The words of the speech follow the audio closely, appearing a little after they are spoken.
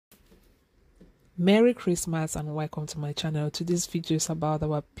Merry Christmas and welcome to my channel. Today's video is about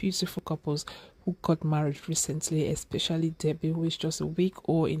our beautiful couples who got married recently, especially Debbie, who is just a week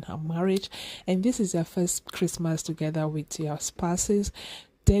old in her marriage, and this is their first Christmas together with their spouses.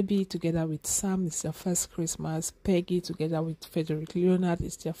 Debbie together with Sam is their first Christmas. Peggy together with Frederick Leonard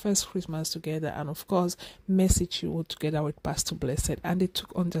is their first Christmas together, and of course Chinwo together with Pastor Blessed. And they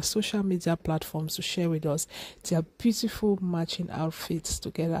took on their social media platforms to share with us their beautiful matching outfits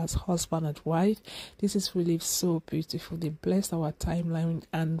together as husband and wife. This is really so beautiful. They blessed our timeline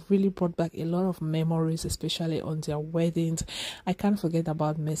and really brought back a lot of memories, especially on their weddings. I can't forget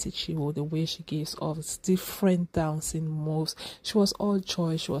about Chinwo, the way she gives us different dancing moves. She was all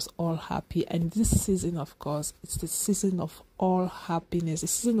joy. She was all happy, and this season, of course, it's the season of all happiness, the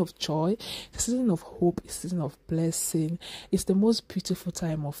season of joy, the season of hope, the season of blessing. It's the most beautiful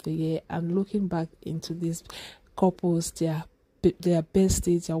time of the year, and looking back into these couples, their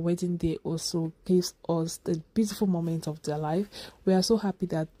birthday, their wedding day also gives us the beautiful moment of their life. We are so happy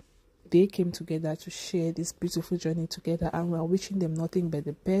that they came together to share this beautiful journey together, and we are wishing them nothing but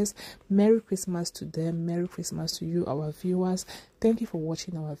the best. Merry Christmas to them. Merry Christmas to you, our viewers. Thank you for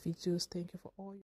watching our videos. Thank you for all